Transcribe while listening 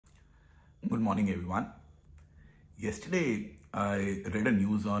Good morning, everyone. Yesterday, I read a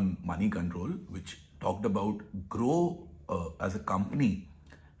news on money control, which talked about Groww as a company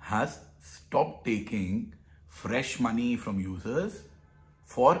has stopped taking fresh money from users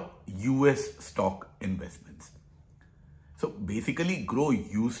for US stock investments. So basically,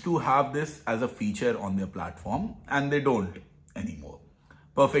 Groww used to have this as a feature on their platform and they don't anymore.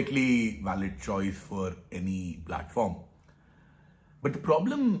 Perfectly valid choice for any platform. But the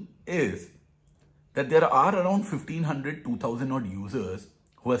problem is that there are around 1500, 2000 odd users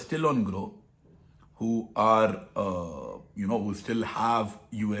who are still on Groww, who are, who still have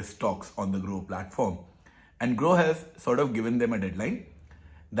US stocks on the Groww platform. And Groww has sort of given them a deadline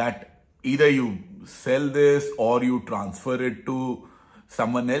that either you sell this or you transfer it to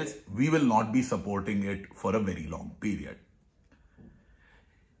someone else. We will not be supporting it for a very long period.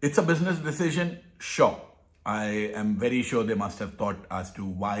 It's a business decision, sure. I am very sure they must have thought as to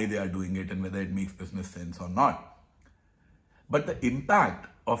why they are doing it and whether it makes business sense or not. But the impact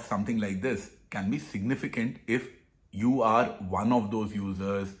of something like this can be significant if you are one of those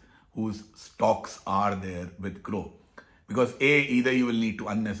users whose stocks are there with Groww. Because either you will need to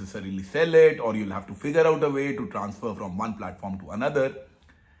unnecessarily sell it or you'll have to figure out a way to transfer from one platform to another.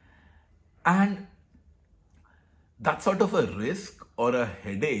 And that sort of a risk or a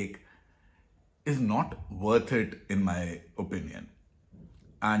headache is not worth it in my opinion.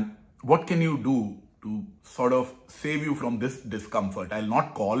 And what can you do to sort of save you from this discomfort? I'll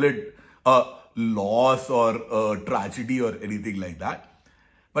not call it a loss or a tragedy or anything like that,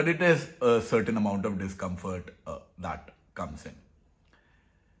 but it is a certain amount of discomfort that comes in.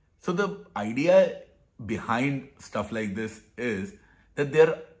 So the idea behind stuff like this is that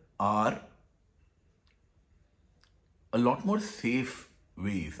there are a lot more safe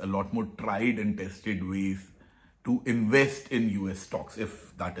ways, a lot more tried and tested ways to invest in US stocks,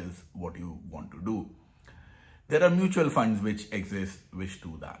 if that is what you want to do. There are mutual funds which exist, which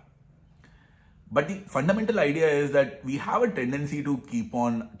do that. But the fundamental idea is that we have a tendency to keep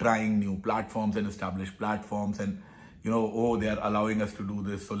on trying new platforms and established platforms and, they are allowing us to do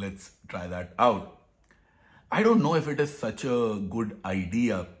this, so let's try that out. I don't know if it is such a good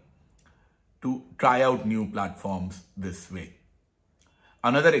idea to try out new platforms this way.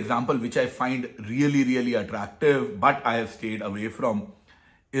 Another example which I find really, really attractive, but I have stayed away from,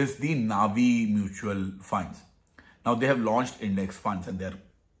 is the Navi mutual funds. Now they have launched index funds and they're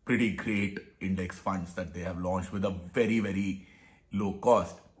pretty great index funds that they have launched with a very, very low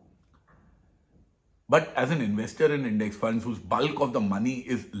cost. But as an investor in index funds whose bulk of the money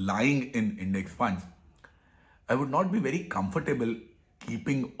is lying in index funds, I would not be very comfortable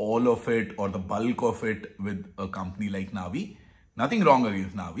keeping all of it or the bulk of it with a company like Navi. Nothing wrong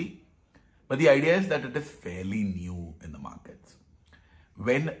against Navi, but the idea is that it is fairly new in the markets.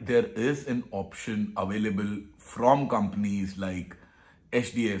 When there is an option available from companies like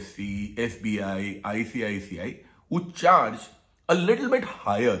HDFC, SBI, ICICI, who charge a little bit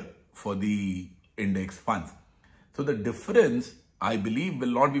higher for the index funds. So the difference, I believe,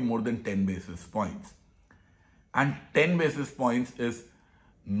 will not be more than 10 basis points. And 10 basis points is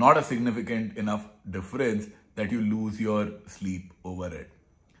not a significant enough difference that you lose your sleep over it.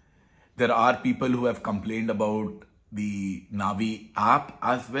 There are people who have complained about the Navi app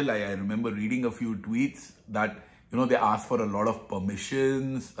as well. I remember reading a few tweets that, they ask for a lot of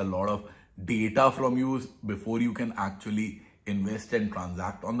permissions, a lot of data from you before you can actually invest and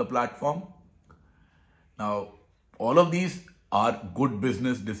transact on the platform. Now, all of these are good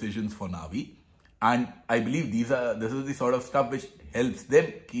business decisions for Navi. And I believe this is the sort of stuff which helps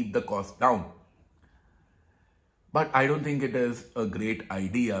them keep the cost down. But I don't think it is a great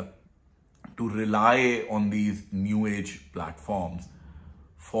idea to rely on these new age platforms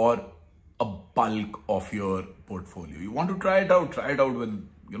for a bulk of your portfolio. You want to try it out with,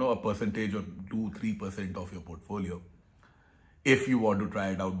 a percentage or 2-3% of your portfolio if you want to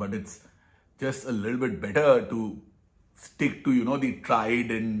try it out. But it's just a little bit better to stick to, the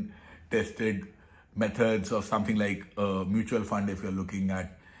tried and tested methods of something like a mutual fund if you're looking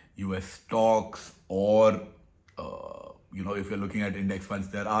at US stocks, or if you're looking at index funds,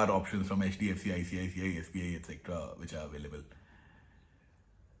 there are options from HDFC, ICICI, SBI, etc., which are available.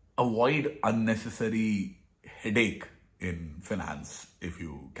 Avoid unnecessary headache in finance if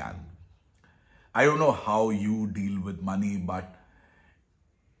you can. I don't know how you deal with money, but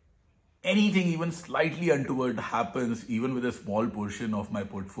anything even slightly untoward happens, even with a small portion of my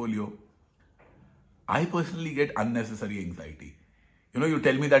portfolio, I personally get unnecessary anxiety. You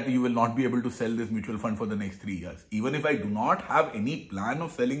tell me that you will not be able to sell this mutual fund for the next 3 years. Even if I do not have any plan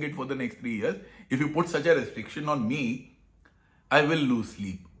of selling it for the next 3 years, if you put such a restriction on me, I will lose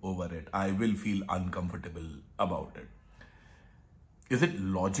sleep over it. I will feel uncomfortable about it. Is it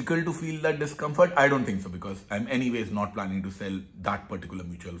logical to feel that discomfort? I don't think so, because I'm anyways not planning to sell that particular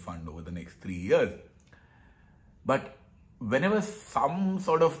mutual fund over the next 3 years. But whenever some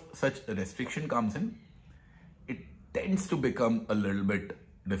sort of such restriction comes in, it tends to become a little bit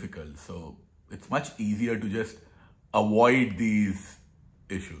difficult. So it's much easier to just avoid these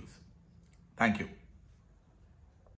issues. Thank you.